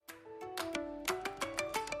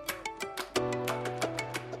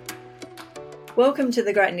Welcome to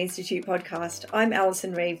the Grattan Institute podcast. I'm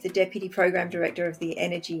Alison Reeve, the Deputy Program Director of the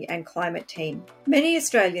Energy and Climate Team. Many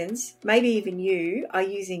Australians, maybe even you, are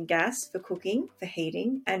using gas for cooking, for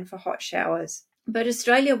heating, and for hot showers. But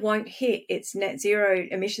Australia won't hit its net zero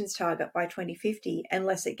emissions target by 2050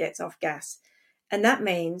 unless it gets off gas. And that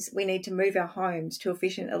means we need to move our homes to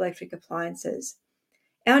efficient electric appliances.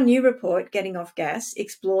 Our new report, Getting Off Gas,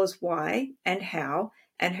 explores why and how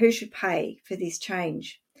and who should pay for this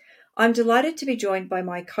change. I'm delighted to be joined by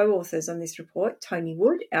my co-authors on this report, Tony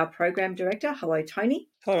Wood, our Program Director. Hello, Tony.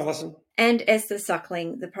 Hello, Alison. And Esther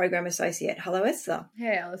Suckling, the Program Associate. Hello, Esther.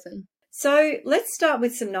 Hey, Alison. So let's start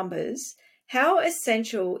with some numbers. How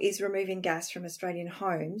essential is removing gas from Australian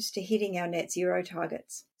homes to hitting our net zero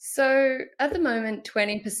targets? So at the moment,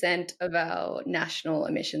 20% of our national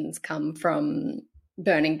emissions come from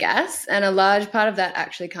burning gas, and a large part of that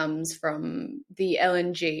actually comes from the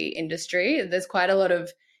LNG industry. There's quite a lot of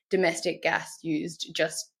domestic gas used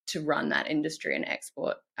just to run that industry and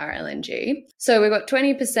export our LNG. So we've got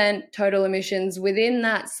 20% total emissions. Within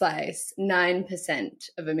that slice, 9%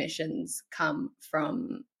 of emissions come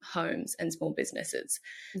from homes and small businesses.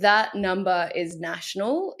 That number is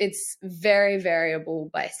national. It's very variable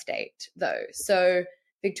by state, though. So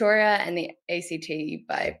Victoria and the ACT,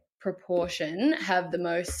 by proportion, have the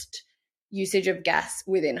most usage of gas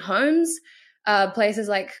within homes. Places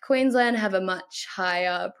like Queensland have a much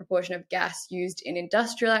higher proportion of gas used in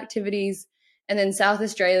industrial activities. And then South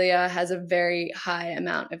Australia has a very high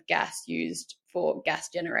amount of gas used for gas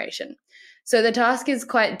generation. So the task is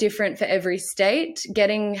quite different for every state.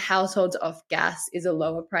 Getting households off gas is a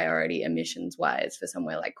lower priority emissions-wise for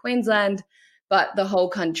somewhere like Queensland, but the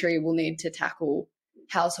whole country will need to tackle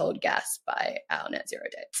household gas by our net zero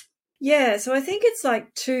dates. Yeah, so I think it's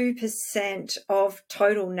like 2% of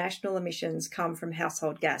total national emissions come from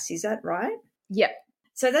household gas. Is that right? Yep.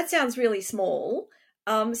 So that sounds really small.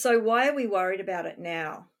 So why are we worried about it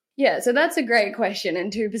now? Yeah, so that's a great question,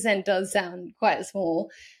 and 2% does sound quite small.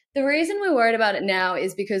 The reason we're worried about it now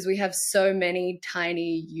is because we have so many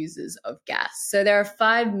tiny users of gas. So there are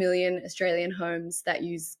 5 million Australian homes that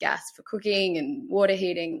use gas for cooking and water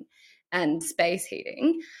heating and space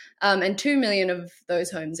heating. And 2 million of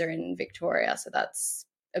those homes are in Victoria, so that's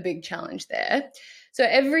a big challenge there. So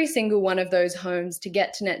every single one of those homes, to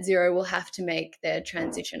get to net zero, will have to make their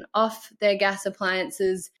transition off their gas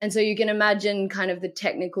appliances. And so you can imagine kind of the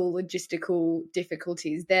technical, logistical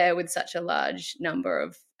difficulties there with such a large number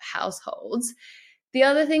of households. The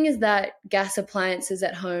other thing is that gas appliances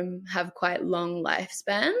at home have quite long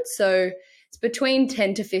lifespans. So it's between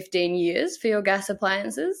 10 to 15 years for your gas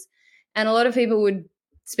appliances. And a lot of people would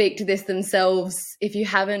speak to this themselves. If you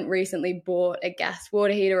haven't recently bought a gas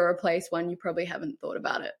water heater or replaced one, you probably haven't thought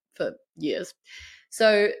about it for years.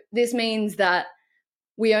 So this means that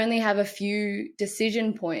we only have a few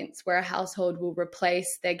decision points where a household will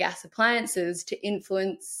replace their gas appliances to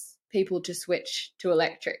influence people to switch to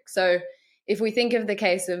electric. So if we think of the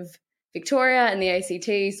case of Victoria and the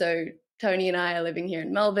ACT, so Tony and I are living here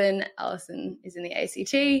in Melbourne, Alison is in the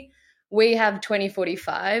ACT, we have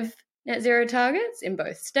 2045 net zero targets in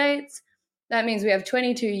both states. That means we have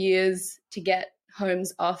 22 years to get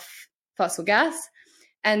homes off fossil gas.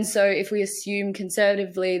 And so if we assume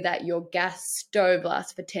conservatively that your gas stove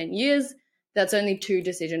lasts for 10 years, that's only 2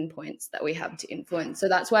 decision points that we have to influence. So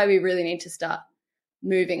that's why we really need to start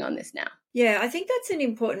moving on this now. Yeah, I think that's an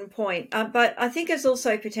important point. But I think there's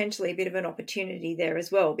also potentially a bit of an opportunity there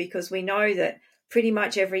as well, because we know that pretty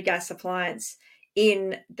much every gas appliance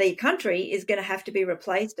in the country is going to have to be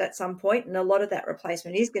replaced at some point, and a lot of that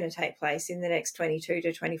replacement is going to take place in the next 22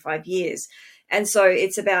 to 25 years. And so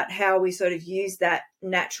it's about how we sort of use that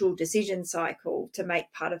natural decision cycle to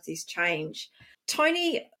make part of this change.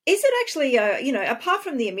 Tony, is it actually, apart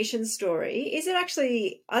from the emissions story,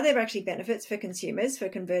 are there actually benefits for consumers for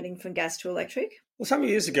converting from gas to electric? Well, some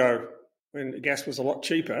years ago, when gas was a lot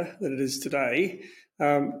cheaper than it is today,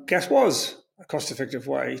 gas was a cost-effective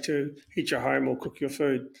way to heat your home or cook your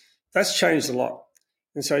food. That's changed a lot.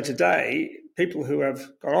 And so today, people who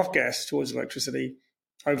have got off gas towards electricity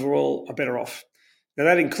overall are better off. Now,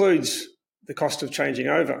 that includes the cost of changing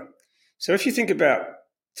over. So if you think about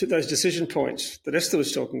those decision points that Esther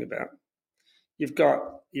was talking about,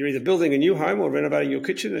 you're either building a new home or renovating your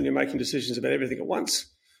kitchen and you're making decisions about everything at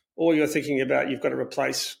once, or you're thinking about you've got to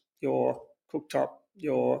replace your cooktop,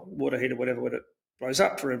 your water heater, whatever, when it blows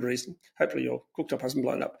up for whatever reason. Hopefully your cooktop hasn't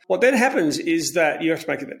blown up. What then happens is that you have to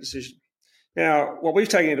make that decision. Now, what we've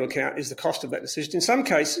taken into account is the cost of that decision. In some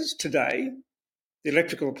cases today, the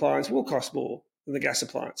electrical appliance will cost more than the gas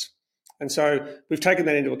appliance. And so we've taken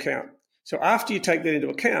that into account. So after you take that into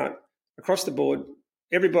account, across the board,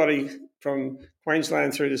 everybody from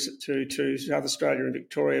Queensland through to South Australia and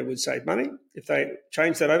Victoria would save money. If they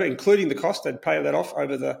change that over, including the cost, they'd pay that off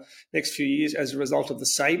over the next few years as a result of the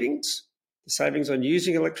savings on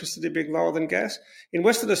using electricity being lower than gas. In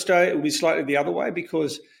Western Australia, it will be slightly the other way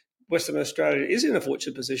because Western Australia is in a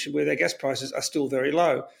fortunate position where their gas prices are still very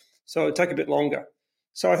low. So it would take a bit longer.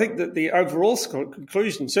 So I think that the overall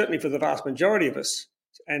conclusion, certainly for the vast majority of us,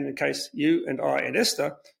 and in case you and I and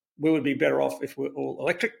Esther, we would be better off if we're all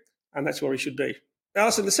electric, and that's where we should be.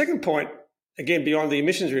 Alison, the second point, again, beyond the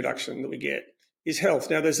emissions reduction that we get, is health.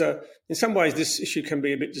 Now, in some ways, this issue can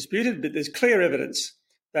be a bit disputed, but there's clear evidence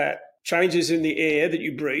that changes in the air that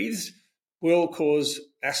you breathe will cause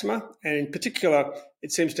asthma, and in particular,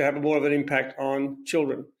 it seems to have more of an impact on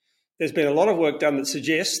children. There's been a lot of work done that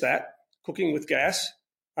suggests that cooking with gas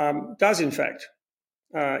does, in fact,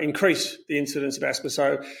 increase the incidence of asthma.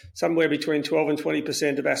 So somewhere between 12 and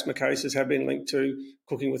 20% of asthma cases have been linked to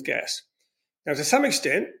cooking with gas. Now, to some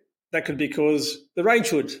extent, that could be because the range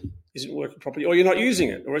hood isn't working properly, or you're not using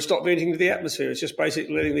it, or it's not venting into the atmosphere. It's just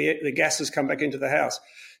basically letting the gases come back into the house.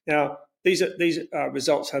 Now, these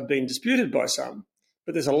results have been disputed by some,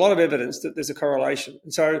 but there's a lot of evidence that there's a correlation.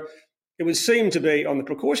 And so it would seem to be on the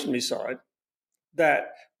precautionary side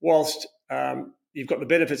that whilst you've got the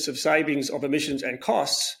benefits of savings of emissions and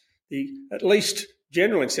costs, the at least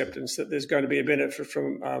general acceptance that there's going to be a benefit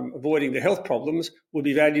from avoiding the health problems would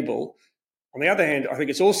be valuable. On the other hand, I think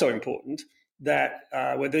it's also important that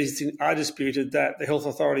where these things are disputed, that the health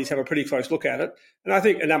authorities have a pretty close look at it. And I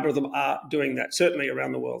think a number of them are doing that, certainly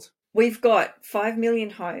around the world. We've got 5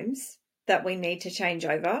 million homes that we need to change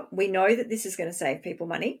over. We know that this is going to save people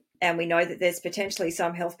money, and we know that there's potentially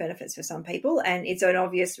some health benefits for some people, and it's an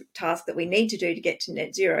obvious task that we need to do to get to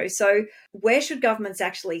net zero. So where should governments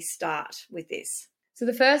actually start with this? So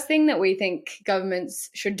the first thing that we think governments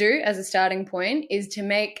should do as a starting point is to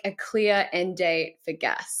make a clear end date for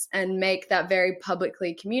gas and make that very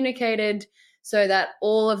publicly communicated so that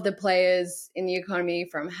all of the players in the economy,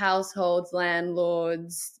 from households,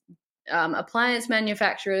 landlords, appliance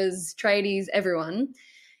manufacturers, tradies, everyone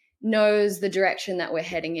knows the direction that we're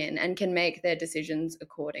heading in and can make their decisions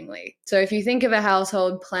accordingly. So if you think of a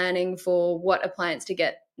household planning for what appliance to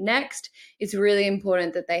get next, it's really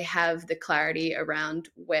important that they have the clarity around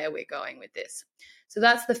where we're going with this. So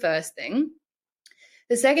that's the first thing.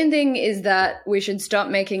 The second thing is that we should stop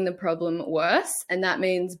making the problem worse, and that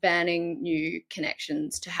means banning new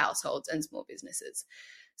connections to households and small businesses.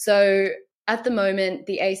 So at the moment,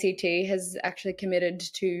 the ACT has actually committed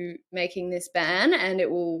to making this ban, and it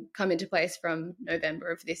will come into place from November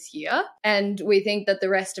of this year. And we think that the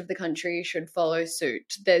rest of the country should follow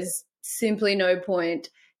suit. There's simply no point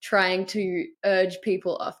trying to urge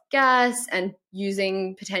people off gas and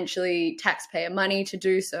using potentially taxpayer money to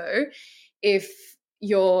do so if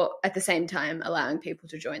you're at the same time allowing people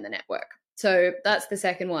to join the network. So that's the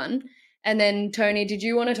second one. And then, Tony, did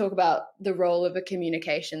you want to talk about the role of a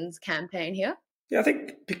communications campaign here? Yeah, I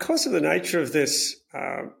think because of the nature of this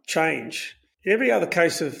change, in every other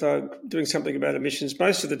case of doing something about emissions,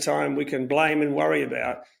 most of the time we can blame and worry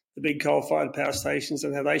about the big coal-fired power stations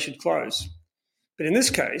and how they should close. But in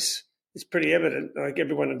this case, it's pretty evident, like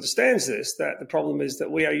everyone understands this, that the problem is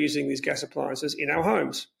that we are using these gas appliances in our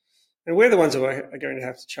homes. And we're the ones who are going to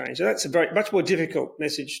have to change. And that's a much more difficult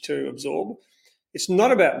message to absorb. It's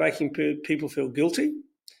not about making people feel guilty,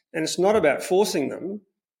 and it's not about forcing them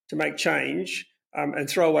to make change and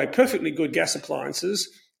throw away perfectly good gas appliances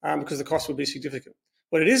because the cost would be significant.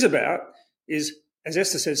 What it is about is, as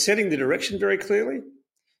Esther said, setting the direction very clearly,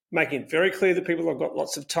 making it very clear that people have got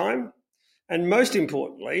lots of time, and most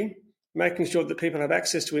importantly, making sure that people have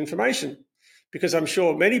access to information. Because I'm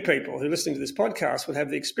sure many people who are listening to this podcast would have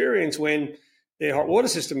the experience when their hot water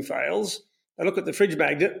system fails, they look at the fridge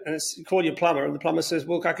magnet and call your plumber, and the plumber says,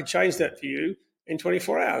 well, I could change that for you in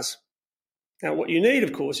 24 hours. Now, what you need,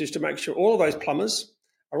 of course, is to make sure all of those plumbers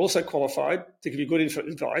are also qualified to give you good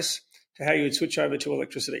advice to how you would switch over to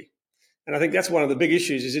electricity. And I think that's one of the big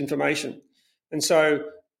issues is information. And so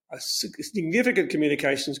a significant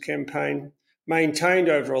communications campaign maintained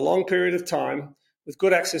over a long period of time with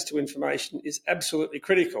good access to information is absolutely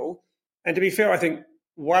critical. And to be fair, I think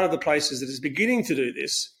one of the places that is beginning to do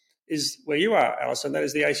this is where you are, Alison, that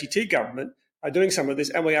is the ACT government are doing some of this,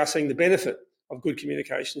 and we are seeing the benefit of good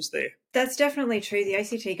communications there. That's definitely true. The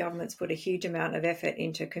ACT government's put a huge amount of effort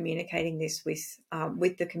into communicating this with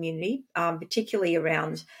the community, particularly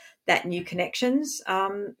around that new connections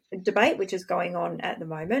debate, which is going on at the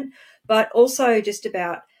moment, but also just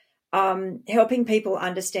about helping people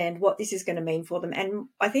understand what this is going to mean for them. And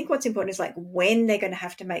I think what's important is like when they're going to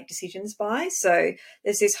have to make decisions by. So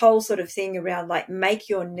there's this whole sort of thing around like make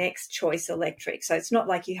your next choice electric. So it's not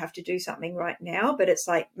like you have to do something right now, but it's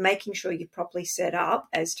like making sure you're properly set up,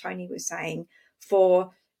 as Tony was saying,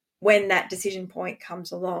 for when that decision point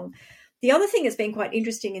comes along. The other thing that's been quite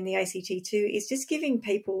interesting in the ACT too is just giving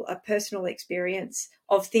people a personal experience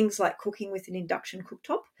of things like cooking with an induction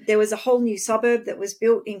cooktop. There was a whole new suburb that was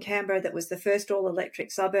built in Canberra that was the first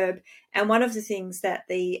all-electric suburb. And one of the things that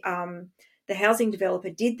the housing developer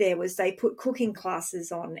did there was they put cooking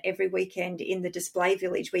classes on every weekend in the display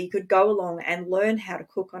village where you could go along and learn how to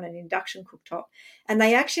cook on an induction cooktop. And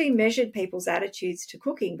they actually measured people's attitudes to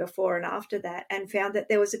cooking before and after that and found that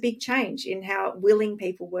there was a big change in how willing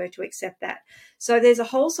people were to accept that. So there's a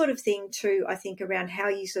whole sort of thing too, I think, around how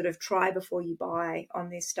you sort of try before you buy on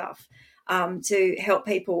this stuff to help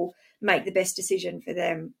people make the best decision for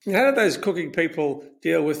them. How do those cooking people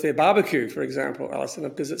deal with their barbecue, for example, Alison?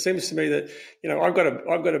 Because it seems to me that, I've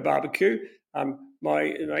got a barbecue. My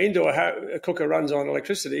indoor cooker runs on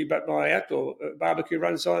electricity, but my outdoor barbecue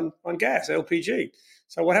runs on gas, LPG.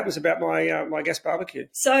 So what happens about my gas barbecue?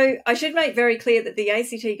 So I should make very clear that the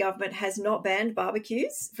ACT government has not banned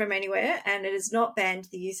barbecues from anywhere, and it has not banned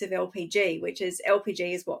the use of LPG, which is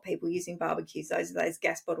LPG is what people use in barbecues. Those are those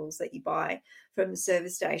gas bottles that you buy from the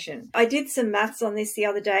service station. I did some maths on this the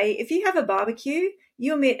other day. If you have a barbecue,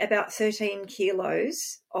 you emit about 13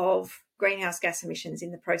 kilos of greenhouse gas emissions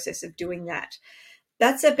in the process of doing that.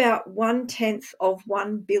 That's about 1/10 of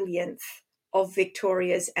 1/100000th of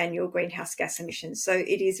Victoria's annual greenhouse gas emissions. So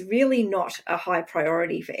it is really not a high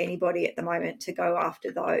priority for anybody at the moment to go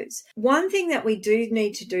after those. One thing that we do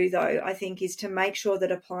need to do, though, I think, is to make sure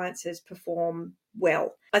that appliances perform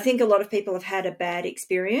well. I think a lot of people have had a bad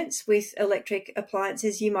experience with electric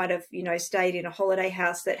appliances. You might have, stayed in a holiday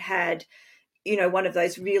house that had one of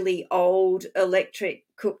those really old electric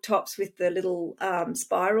cooktops with the little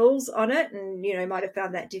spirals on it and, might have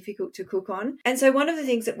found that difficult to cook on. And so one of the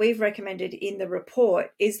things that we've recommended in the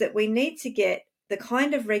report is that we need to get the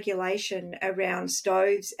kind of regulation around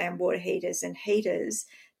stoves and water heaters and heaters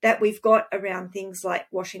that we've got around things like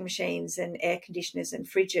washing machines and air conditioners and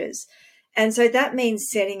fridges. And so that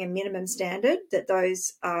means setting a minimum standard that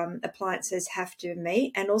those appliances have to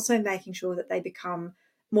meet and also making sure that they become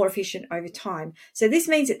more efficient over time. So this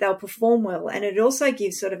means that they'll perform well, and it also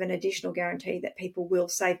gives sort of an additional guarantee that people will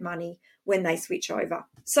save money when they switch over.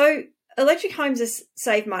 So electric homes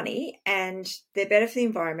save money and they're better for the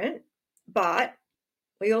environment, but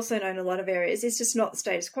we also know in a lot of areas it's just not the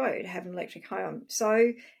status quo to have an electric home.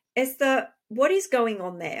 So Esther, what is going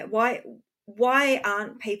on there? Why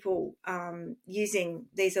aren't people using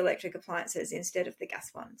these electric appliances instead of the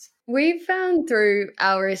gas ones? We've found through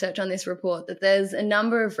our research on this report that there's a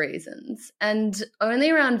number of reasons, and only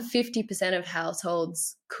around 50% of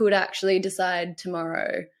households could actually decide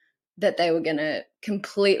tomorrow that they were going to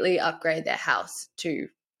completely upgrade their house to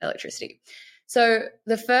electricity. So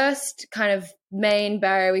the first kind of main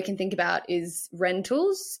barrier we can think about is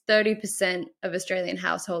rentals. 30% of Australian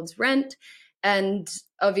households rent, and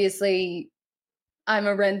obviously I'm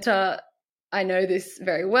a renter. I know this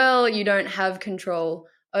very well. You don't have control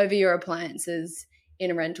over your appliances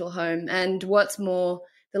in a rental home. And what's more,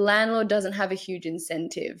 the landlord doesn't have a huge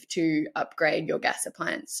incentive to upgrade your gas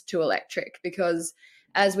appliance to electric because,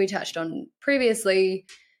 as we touched on previously,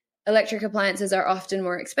 electric appliances are often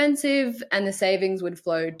more expensive and the savings would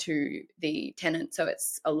flow to the tenant. So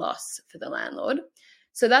it's a loss for the landlord.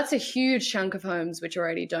 So that's a huge chunk of homes which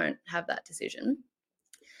already don't have that decision.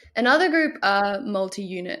 Another group are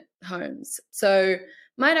multi-unit homes. So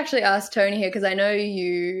might actually ask Tony here because I know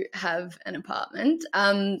you have an apartment.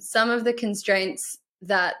 Some of the constraints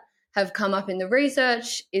that have come up in the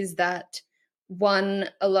research is that, one,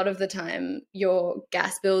 a lot of the time your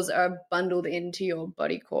gas bills are bundled into your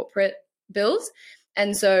body corporate bills.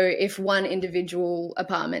 And so if one individual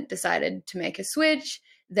apartment decided to make a switch,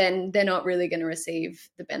 then they're not really going to receive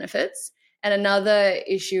the benefits. And another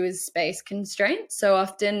issue is space constraints. So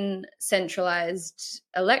often centralized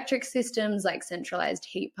electric systems like centralized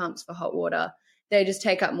heat pumps for hot water, they just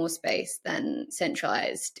take up more space than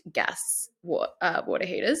centralized gas water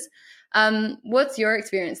heaters. What's your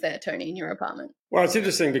experience there, Tony, in your apartment? Well, it's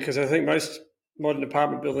interesting because I think most modern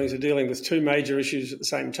apartment buildings are dealing with two major issues at the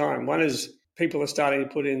same time. One is people are starting to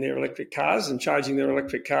put in their electric cars, and charging their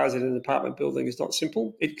electric cars in an apartment building is not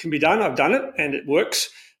simple. It can be done. I've done it and it works.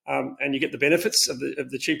 And you get the benefits of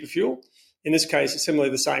the cheaper fuel. In this case, it's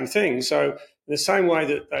similarly the same thing. So in the same way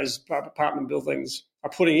that those apartment buildings are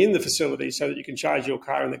putting in the facility so that you can charge your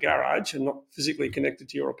car in the garage and not physically connected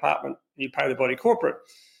to your apartment, and you pay the body corporate,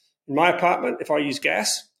 In my apartment, if I use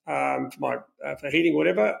gas for heating,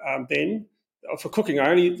 whatever, then for cooking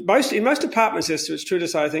only. In most apartments, Esther, it's true to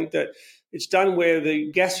say, I think that it's done where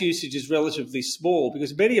the gas usage is relatively small,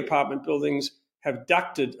 because many apartment buildings have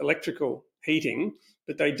ducted electrical heating,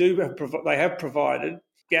 but they have provided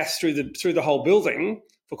gas through the whole building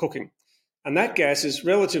for cooking, and that gas is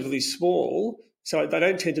relatively small, so they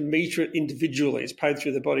don't tend to meter it individually. It's paid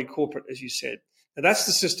through the body corporate, as you said. Now that's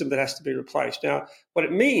the system that has to be replaced. Now, what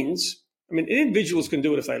it means, individuals can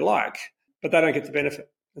do it if they like, but they don't get the benefit.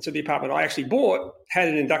 And so the apartment I actually bought had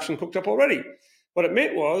an induction cooktop already. What it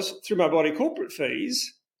meant was, through my body corporate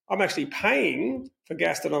fees, I'm actually paying for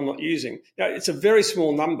gas that I'm not using. Now, it's a very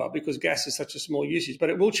small number because gas is such a small usage, but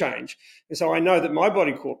it will change. And so I know that my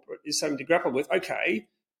body corporate is something to grapple with. Okay,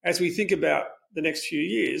 as we think about the next few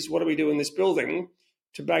years, what do we do in this building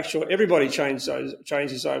to make sure everybody changes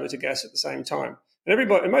over to gas at the same time?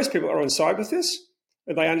 And most people are on side with this,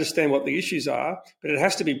 and they understand what the issues are, but it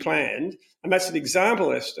has to be planned. And that's an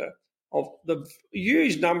example, Esther, of the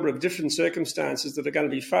huge number of different circumstances that are going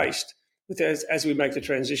to be faced as we make the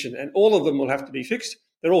transition. And all of them will have to be fixed.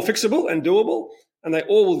 They're all fixable and doable, and they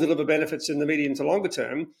all will deliver benefits in the medium to longer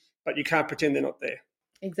term, but you can't pretend they're not there.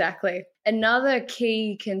 Exactly. Another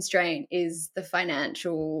key constraint is the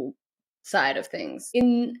financial side of things.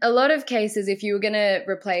 In a lot of cases, if you were going to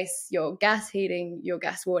replace your gas heating, your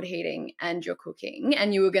gas water heating, and your cooking,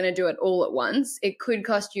 and you were going to do it all at once, it could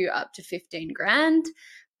cost you up to 15 grand.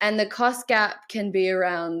 And the cost gap can be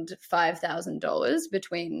around $5,000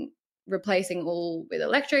 between replacing all with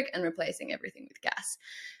electric and replacing everything with gas.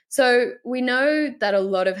 So we know that a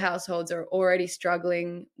lot of households are already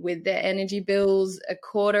struggling with their energy bills. A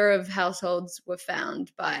quarter of households were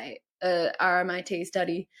found by a RMIT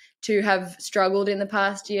study to have struggled in the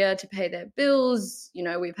past year to pay their bills. You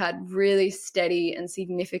know, we've had really steady and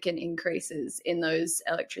significant increases in those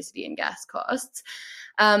electricity and gas costs.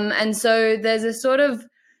 And so there's a sort of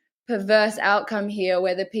perverse outcome here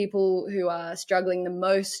where the people who are struggling the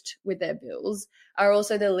most with their bills are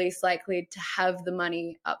also the least likely to have the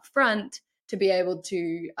money up front to be able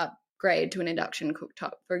to upgrade to an induction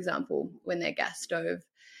cooktop, for example, when their gas stove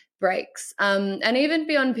breaks. And even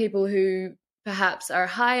beyond people who perhaps are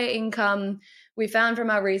higher income, we found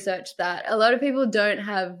from our research that a lot of people don't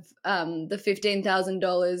have the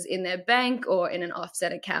 $15,000 in their bank or in an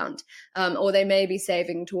offset account, or they may be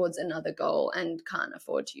saving towards another goal and can't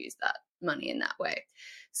afford to use that money in that way.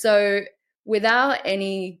 So without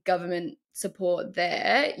any government support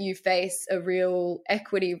there, you face a real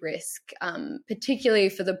equity risk, particularly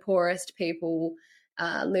for the poorest people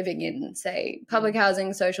living in, say, public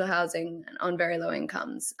housing, social housing, and on very low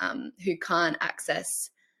incomes who can't access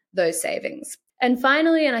those savings. And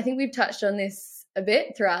finally, and I think we've touched on this a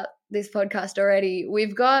bit throughout this podcast already,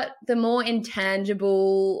 we've got the more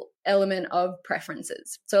intangible element of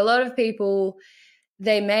preferences. So a lot of people,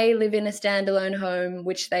 they may live in a standalone home,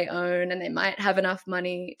 which they own, and they might have enough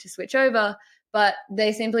money to switch over, but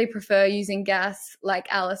they simply prefer using gas. Like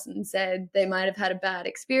Alison said, they might have had a bad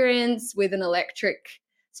experience with an electric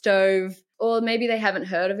stove, or maybe they haven't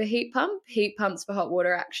heard of a heat pump. Heat pumps for hot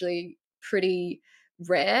water are actually pretty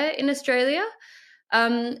rare in Australia.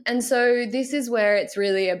 And so this is where it's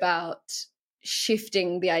really about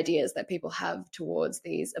shifting the ideas that people have towards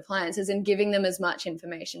these appliances and giving them as much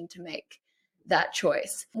information to make that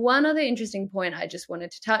choice. One other interesting point I just wanted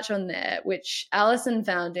to touch on there, which Alison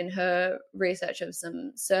found in her research of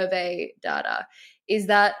some survey data, is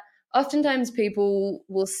that oftentimes people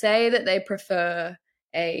will say that they prefer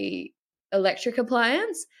a electric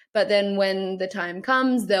appliance, but then when the time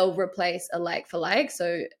comes, they'll replace a like for like,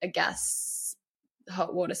 so a gas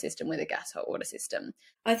hot water system with a gas hot water system.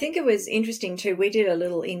 I think it was interesting too. We did a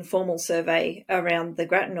little informal survey around the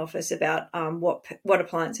Grattan office about what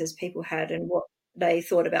appliances people had and what they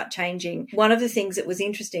thought about changing. One of the things that was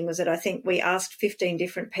interesting was that I think we asked 15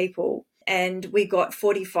 different people and we got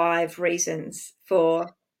 45 reasons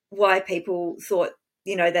for why people thought,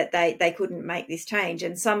 you know, that they couldn't make this change.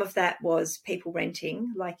 And some of that was people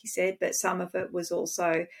renting, like you said, but some of it was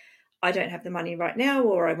also, I don't have the money right now,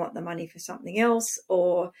 or I want the money for something else,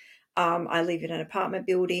 or I live in an apartment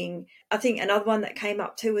building. I think another one that came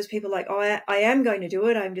up too was people like, oh, I am going to do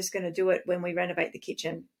it. I'm just going to do it when we renovate the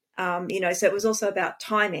kitchen. So it was also about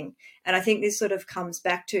timing. And I think this sort of comes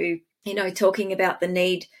back to, talking about the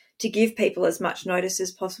need to give people as much notice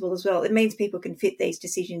as possible as well. It means people can fit these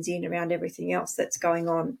decisions in around everything else that's going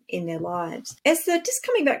on in their lives. Esther, just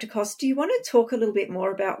coming back to cost, do you want to talk a little bit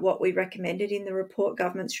more about what we recommended in the report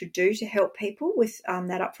governments should do to help people with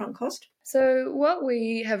that upfront cost? So what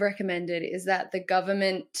we have recommended is that the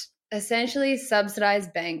government essentially subsidize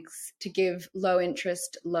banks to give low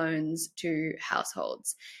interest loans to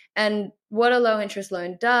households. And what a low interest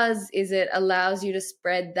loan does is it allows you to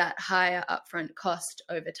spread that higher upfront cost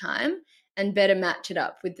over time and better match it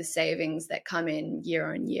up with the savings that come in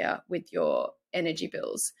year on year with your energy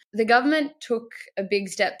bills. The government took a big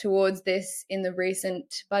step towards this in the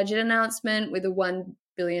recent budget announcement with a $1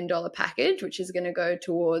 billion package, which is going to go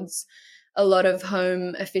towards a lot of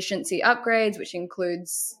home efficiency upgrades, which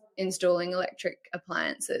includes installing electric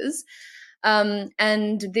appliances.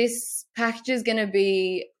 And this package is going to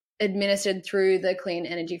be administered through the Clean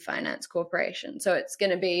Energy Finance Corporation. So it's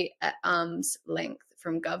going to be at arm's length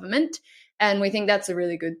from government. And we think that's a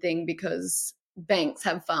really good thing because banks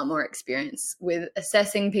have far more experience with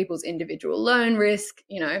assessing people's individual loan risk.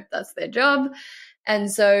 That's their job.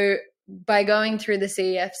 And so by going through the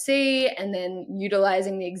CEFC and then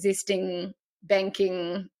utilizing the existing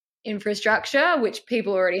banking infrastructure, which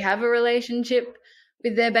people already have a relationship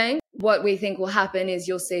with their bank, what we think will happen is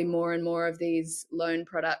you'll see more and more of these loan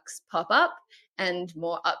products pop up and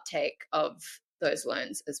more uptake of those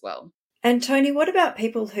loans as well. And Tony, what about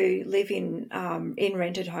people who live in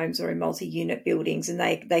rented homes or in multi-unit buildings and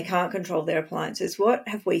they can't control their appliances? What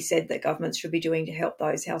have we said that governments should be doing to help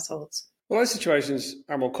those households? Well, those situations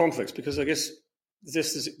are more complex because I guess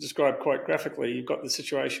this is described quite graphically. You've got the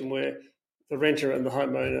situation where the renter and the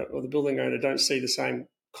homeowner or the building owner don't see the same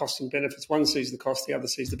costs and benefits. One sees the cost, the other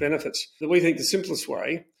sees the benefits. But we think the simplest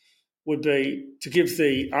way would be to give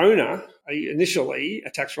the owner initially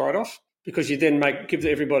a tax write-off, because you then give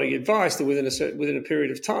everybody advice that within a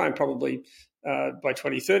period of time, probably by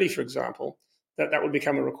 2030, for example, that would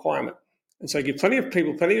become a requirement. And so give plenty of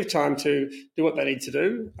people plenty of time to do what they need to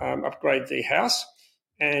do, upgrade the house.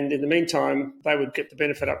 And in the meantime, they would get the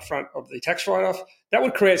benefit up front of the tax write-off. That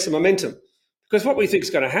would create some momentum. Because what we think is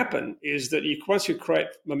going to happen is that once you create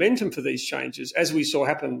momentum for these changes, as we saw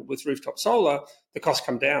happen with rooftop solar, the costs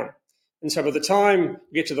come down. And so by the time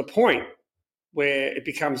we get to the point where it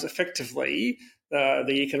becomes effectively the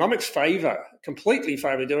economics completely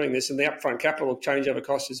favour doing this, and the upfront capital changeover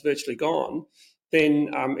cost is virtually gone, then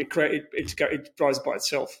it drives by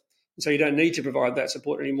itself. And so you don't need to provide that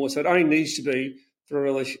support anymore. So it only needs to be for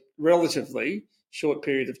a relatively short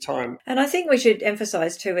period of time. And I think we should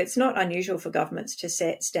emphasise too, it's not unusual for governments to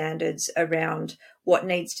set standards around what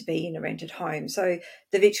needs to be in a rented home. So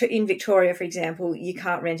in Victoria, for example, you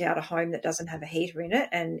can't rent out a home that doesn't have a heater in it.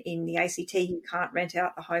 And in the ACT, you can't rent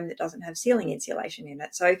out a home that doesn't have ceiling insulation in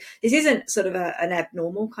it. So this isn't sort of an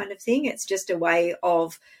abnormal kind of thing. It's just a way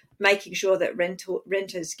of making sure that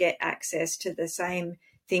renters get access to the same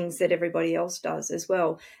things that everybody else does as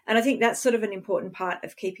well. And I think that's sort of an important part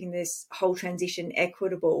of keeping this whole transition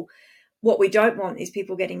equitable. What we don't want is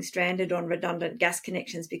people getting stranded on redundant gas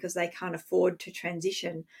connections because they can't afford to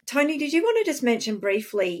transition. Tony, did you want to just mention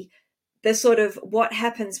briefly the sort of what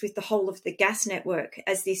happens with the whole of the gas network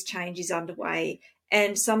as this change is underway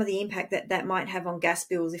and some of the impact that might have on gas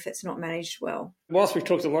bills if it's not managed well? Whilst we've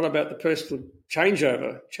talked a lot about the personal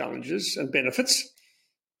changeover challenges and benefits,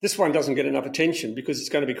 this one doesn't get enough attention because it's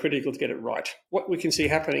going to be critical to get it right. What we can see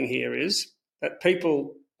happening here is that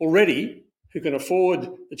people already who can afford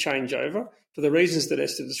the changeover, for the reasons that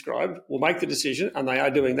Esther described, will make the decision, and they are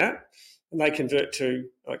doing that, and they convert to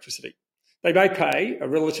electricity. They may pay a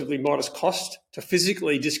relatively modest cost to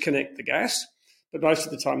physically disconnect the gas, but most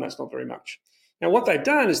of the time that's not very much. Now, what they've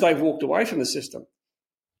done is they've walked away from the system.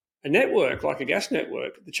 A network like a gas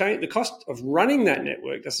network, the cost of running that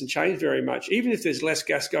network doesn't change very much. Even if there's less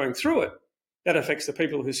gas going through it, that affects the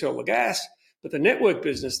people who sell the gas. But the network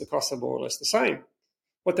business, the costs are more or less the same.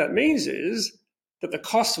 What that means is that the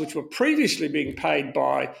costs which were previously being paid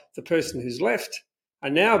by the person who's left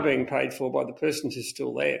are now being paid for by the person who's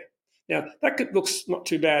still there. Now, that looks not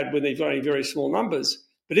too bad when they've only very small numbers.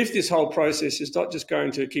 But if this whole process is not just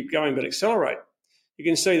going to keep going but accelerate, you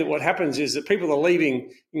can see that what happens is that people are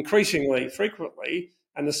leaving increasingly frequently,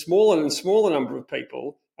 and the smaller and smaller number of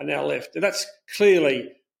people are now left. And that's clearly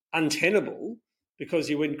untenable because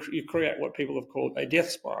you create what people have called a death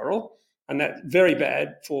spiral, and that's very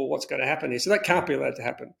bad for what's going to happen here. So that can't be allowed to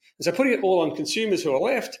happen. And so putting it all on consumers who are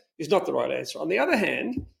left is not the right answer. On the other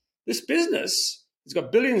hand, this business has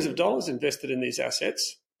got billions of dollars invested in these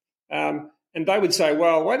assets, and they would say,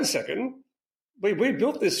 well, wait a second, we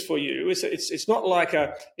built this for you. It's not like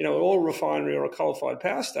an oil refinery or a coal-fired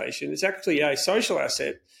power station. It's actually a social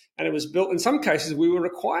asset, and it was built. In some cases, we were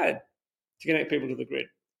required to connect people to the grid.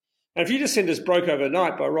 And if you just send us broke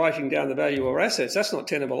overnight by writing down the value of our assets, that's not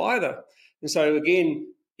tenable either. And so again,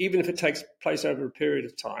 even if it takes place over a period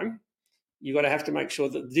of time, you've got to have to make sure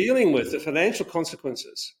that dealing with the financial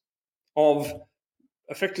consequences of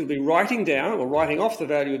effectively writing down or writing off the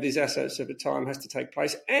value of these assets over time has to take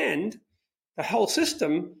place, and the whole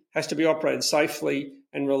system has to be operated safely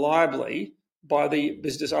and reliably by the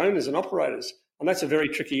business owners and operators. And that's a very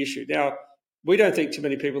tricky issue. Now, we don't think too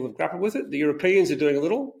many people have grappled with it. The Europeans are doing a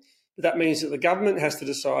little, but that means that the government has to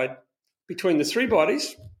decide between the three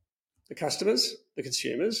bodies, the customers, the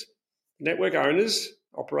consumers, the network owners,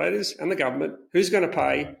 operators, and the government, who's going to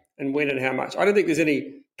pay and when and how much. I don't think there's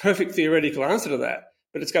any perfect theoretical answer to that,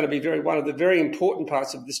 but it's going to be one of the very important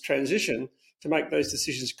parts of this transition to make those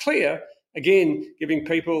decisions clear. Again, giving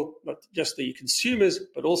people, not just the consumers,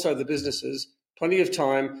 but also the businesses, plenty of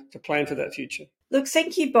time to plan for that future. Look,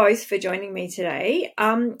 thank you both for joining me today.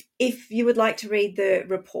 If you would like to read the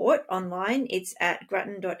report online, it's at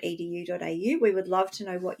grattan.edu.au. We would love to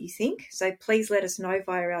know what you think. So please let us know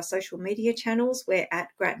via our social media channels. We're at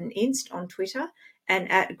Grattan Inst on Twitter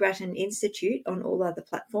and at Grattan Institute on all other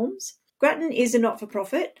platforms. Grattan is a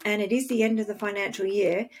not-for-profit and it is the end of the financial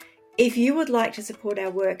year. If you would like to support our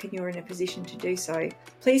work and you're in a position to do so,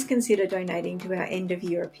 please consider donating to our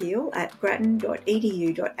end-of-year appeal at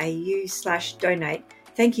grattan.edu.au/donate.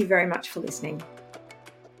 Thank you very much for listening.